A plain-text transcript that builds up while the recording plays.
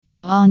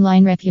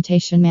Online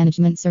Reputation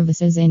Management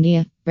Services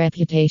India.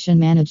 Reputation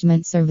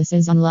Management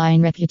Services.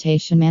 Online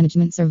Reputation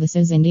Management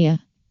Services India.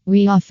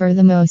 We offer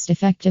the most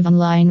effective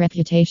online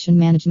reputation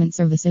management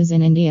services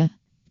in India.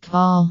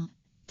 Call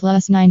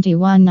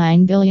 +91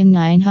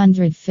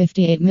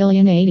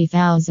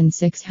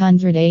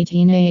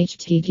 9,958,080,618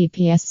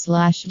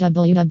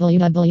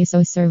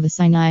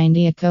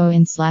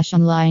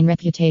 https://www.soservice.india.co/online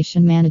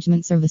reputation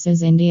management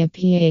services India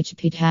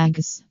PHP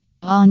tags.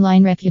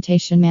 Online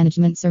Reputation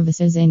Management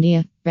Services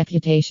India.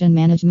 Reputation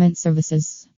Management Services.